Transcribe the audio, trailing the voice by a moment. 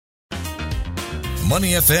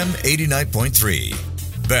Money FM 89.3.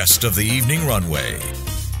 Best of the evening runway.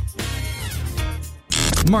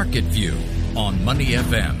 Market View on Money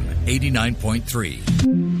FM 89.3.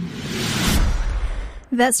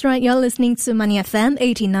 That's right, you're listening to Money FM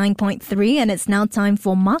 89.3, and it's now time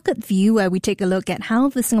for Market View, where we take a look at how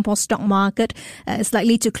the Singapore stock market is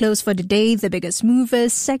likely to close for the day, the biggest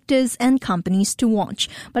movers, sectors and companies to watch.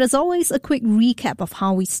 But as always, a quick recap of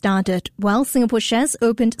how we started. Well, Singapore shares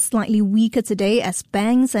opened slightly weaker today as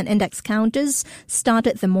banks and index counters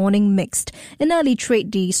started the morning mixed. In early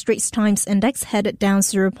trade, the Straits Times Index headed down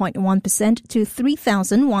 0.1% to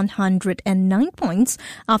 3,109 points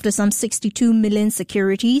after some 62 million securities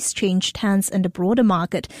changed hands in the broader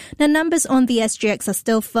market. Now, numbers on the SGX are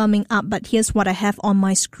still firming up, but here's what I have on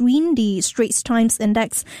my screen. The Straits Times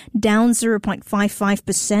Index down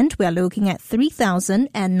 0.55%. We are looking at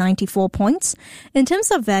 3,094 points. In terms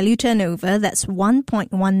of value turnover, that's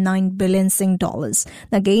 1.19 billion Sing dollars.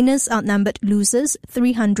 Now, gainers outnumbered losers,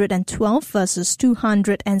 312 versus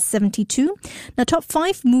 272. Now, top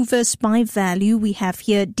 5 movers by value, we have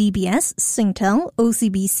here DBS, Singtel,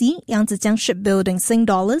 OCBC, Yangzijiang Shipbuilding, Sing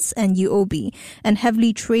dollars and UOB. And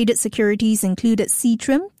heavily traded securities included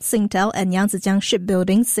Seatrim, Singtel and Yangzijiang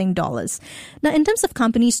Shipbuilding, Sing dollars. Now, in terms of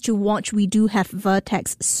companies to watch, we do have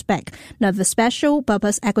Vertex SPAC. Now, the special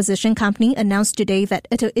purpose acquisition company announced today that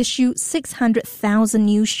it'll issue 600,000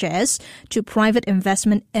 new shares to private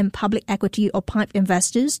investment and public equity or PIPE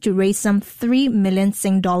investors to raise some 3 million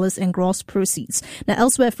Sing dollars in gross proceeds. Now,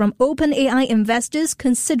 elsewhere from OpenAI, investors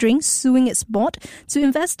considering suing its board, to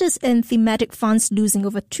investors in thematic funds losing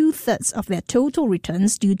over 2/3 of their total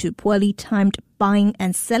returns due to poorly timed buying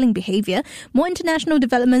and selling behavior. More international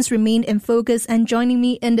developments remain in focus, and joining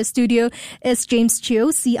me in the studio is James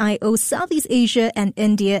Chio, CIO Southeast Asia and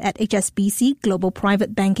India at HSBC Global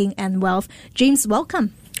Private Banking and Wealth. James,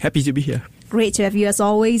 welcome. Happy to be here. Great to have you as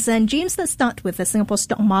always. And James, let's start with the Singapore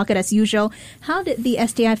stock market as usual. How did the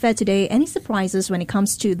STI fare today? Any surprises when it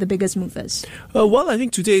comes to the biggest movers? Well, I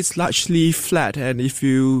think today it's largely flat. And if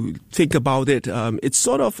you think about it, it's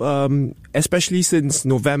sort of, especially since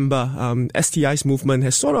November, STI's movement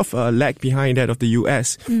has sort of lagged behind that of the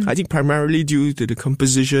US. I think primarily due to the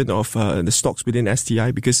composition of the stocks within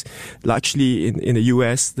STI, because largely in the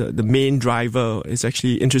US, the main driver is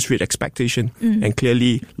actually interest rate expectation. And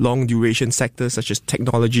clearly long duration sectors such as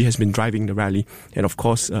technology has been driving the rally. And of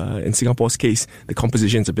course, in Singapore's case, the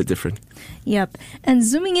composition is a bit different. Yep. And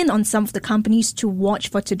zooming in on some of the companies to watch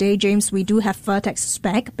for today, James, we do have Vertex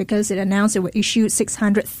SPAC because it announced it will issue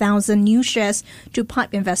 600,000 new shares to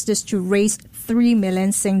PIPE investors to raise 3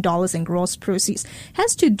 million Sing dollars in gross proceeds.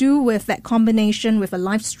 Has to do with that combination with a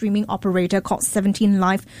live streaming operator called 17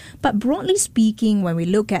 Live. But broadly speaking, when we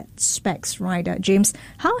look at SPACs, right, James,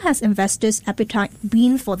 how has investors' appetite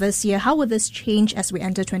been for this year? How will this change as we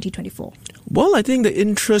enter 2024? Well, I think the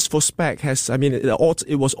interest for SPAC has,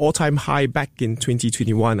 it was all-time high back in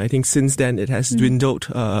 2021. I think since then it has dwindled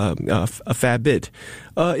a fair bit.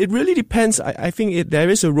 It really depends. I think there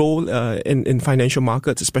is a role in financial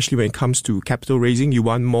markets, especially when it comes to capital raising. You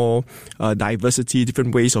want more diversity,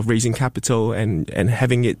 different ways of raising capital and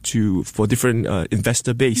having it for different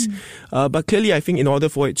investor base. But clearly, I think in order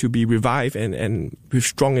for it to be revived and with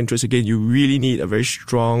strong interest again, you really need a very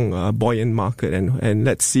strong, buoyant market. And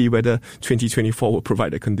let's see whether 2024 will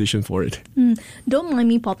provide a condition for it. Don't mind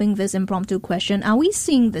me popping this impromptu question. Are we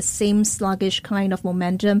seeing the same sluggish kind of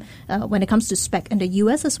momentum when it comes to SPAC in the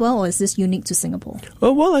US as well, or is this unique to Singapore?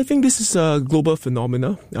 Well, I think this is a global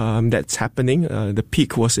phenomena that's happening. The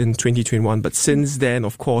peak was in 2021, but since then,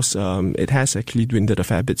 of course, it has actually dwindled a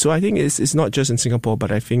fair bit. So I think it's not just in Singapore,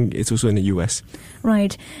 but I think it's also in the US.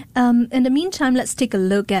 Right. In the meantime, let's take a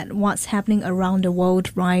look at what's happening around the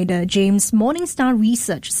world, right? James, Morningstar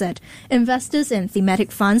Research said investors in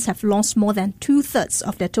thematic funds have lost more than 2/3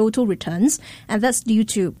 of their total returns, and that's due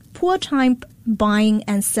to poor time buying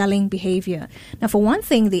and selling behavior. Now, for one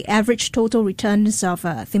thing, the average total returns of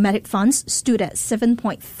thematic funds stood at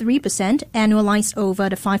 7.3% annualized over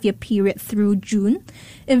the 5-year period through June.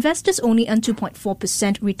 Investors only earned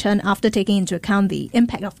 2.4% return after taking into account the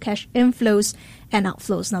impact of cash inflows and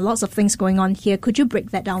outflows. Now, lots of things going on here. Could you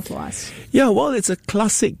break that down for us? Yeah, well, it's a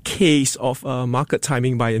classic case of market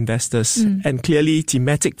timing by investors. And clearly,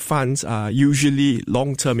 thematic funds are usually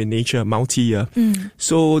long-term in nature, multi-year.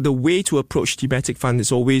 So the way to approach approach thematic fund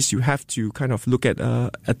is always you have to kind of look at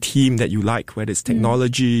a theme that you like, whether it's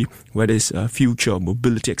technology, whether it's future,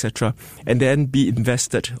 mobility, etc., and then be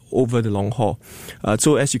invested over the long haul.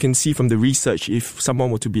 So as you can see from the research, if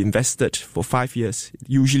someone were to be invested for 5 years,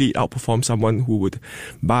 usually it outperforms someone who would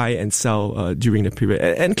buy and sell during the period.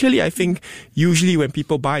 And clearly, I think usually when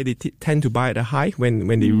people buy, they tend to buy at a high. When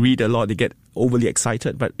they read a lot, they get overly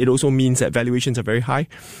excited, but it also means that valuations are very high.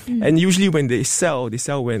 And usually when they sell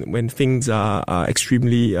when things are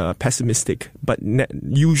extremely pessimistic. But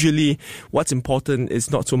usually what's important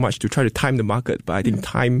is not so much to try to time the market, but I think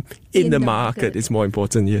time in the market is more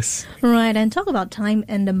important, yes. Right, and talk about time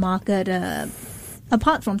in the market.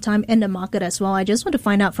 Apart from time in the market as well, I just want to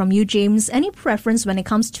find out from you, James, any preference when it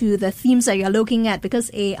comes to the themes that you're looking at? Because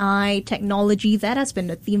AI, technology, that has been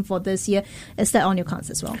the theme for this year. Is that on your cards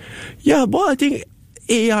as well? Yeah, well, I think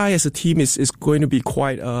AI as a theme is going to be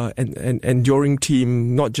quite an enduring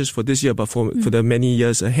theme, not just for this year, but for the many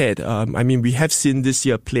years ahead. I mean, we have seen this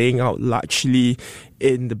year playing out largely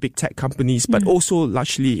in the big tech companies, but also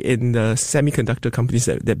largely in the semiconductor companies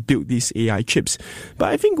that build these AI chips. But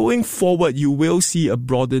I think going forward, you will see a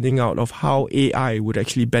broadening out of how AI would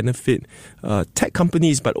actually benefit tech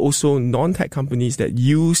companies, but also non-tech companies that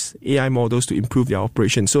use AI models to improve their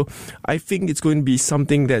operations. So I think it's going to be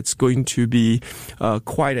something that's going to be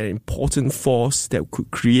quite an important force that could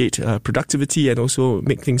create productivity and also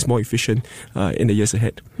make things more efficient in the years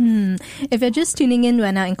ahead. If you're just tuning in,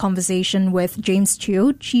 we're now in conversation with James Chiu,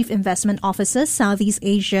 Chief Investment Officer, Southeast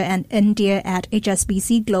Asia and India at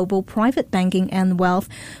HSBC Global Private Banking and Wealth.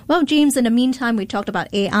 Well, James, in the meantime, we talked about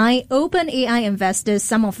AI. OpenAI investors,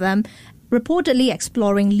 some of them, reportedly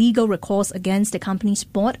exploring legal recourse against the company's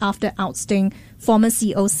board after ousting former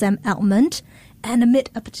CEO Sam Altman and amid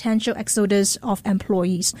a potential exodus of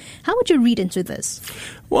employees. How would you read into this?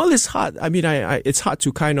 Well, it's hard. I mean, it's hard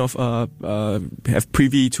to kind of have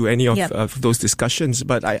privy to any of those discussions.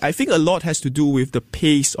 But I think a lot has to do with the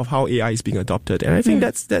pace of how AI is being adopted. And I think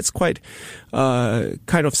that's quite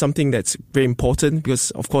kind of something that's very important because,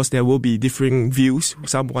 of course, there will be differing views.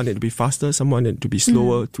 Some want it to be faster, some want it to be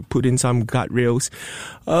slower, to put in some guardrails.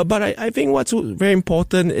 But I think what's very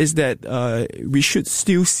important is that we should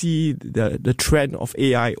still see the trend of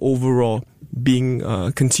AI overall being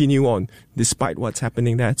continue on despite what's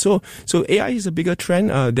happening there. So AI is a bigger trend.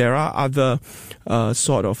 There are other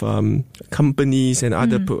sort of companies and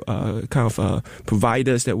other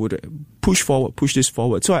providers that would push this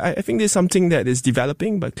forward. So I think there's something that is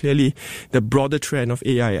developing, but clearly the broader trend of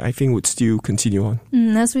AI, I think, would still continue on.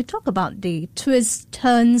 As we talk about the twists,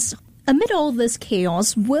 turns, amid all this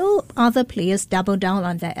chaos, will other players double down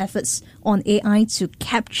on their efforts on AI to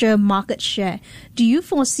capture market share? Do you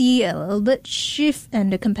foresee a little bit shift in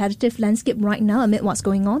the competitive landscape right now amid what's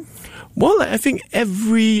going on? Well, I think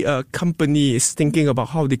every company is thinking about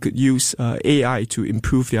how they could use AI to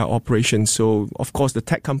improve their operations. So, of course, the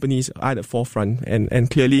tech companies are at the forefront, and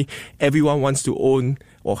clearly everyone wants to own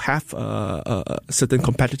or have a certain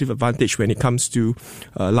competitive advantage when it comes to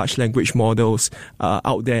large language models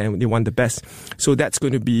out there, and they want the best. So that's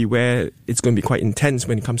going to be where it's going to be quite intense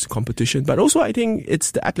when it comes to competition. But also I think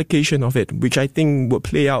it's the application of it, which I think will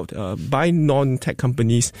play out by non-tech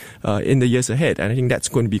companies in the years ahead. And I think that's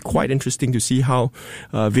going to be quite interesting to see how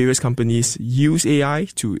various companies use AI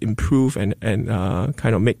to improve and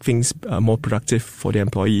kind of make things more productive for their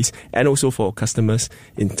employees and also for customers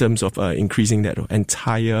in terms of increasing that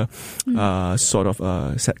entire sort of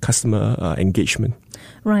customer engagement.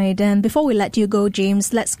 Right, and before we let you go,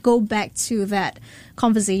 James, let's go back to that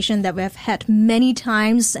conversation that we have had many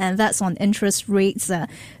times, and that's on interest rates.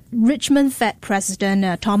 Richmond Fed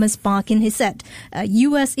President Thomas Barkin, he said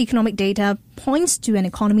U.S. economic data points to an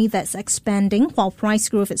economy that's expanding while price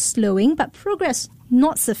growth is slowing, but progress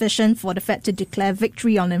not sufficient for the Fed to declare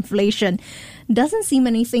victory on inflation. Doesn't seem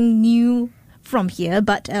anything new from here,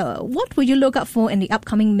 but what will you look out for in the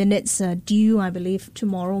upcoming minutes due, I believe,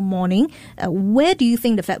 tomorrow morning? Where do you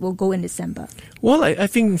think the Fed will go in December? Well, I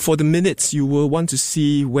think for the minutes, you will want to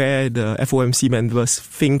see where the FOMC members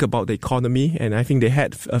think about the economy. And I think they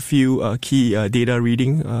had a few key data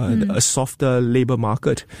reading, a softer labor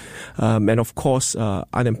market. And of course,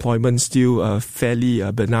 unemployment still fairly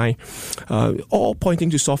benign, all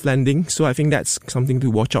pointing to soft landing. So I think that's something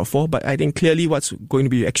to watch out for. But I think clearly what's going to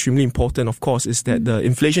be extremely important, of course, course, is that the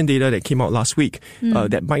inflation data that came out last week,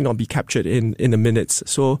 that might not be captured in the minutes.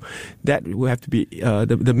 So that will have to be,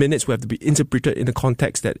 the minutes will have to be interpreted in the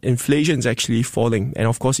context that inflation is actually falling. And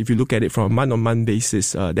of course, if you look at it from a month-on-month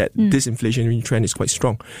basis, that disinflationary trend is quite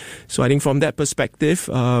strong. So I think from that perspective,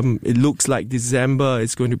 it looks like December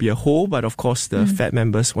is going to be a hole, but of course, the Fed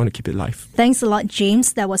members want to keep it live. Thanks a lot,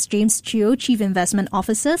 James. That was James Chio, Chief Investment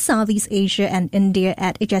Officer, Southeast Asia and India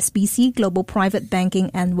at HSBC Global Private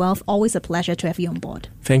Banking and Wealth. Always a pleasure to have you on board.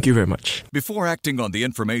 Thank you very much. Before acting on the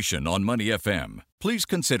information on Money FM, please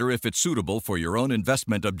consider if it's suitable for your own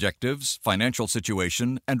investment objectives, financial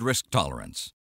situation, and risk tolerance.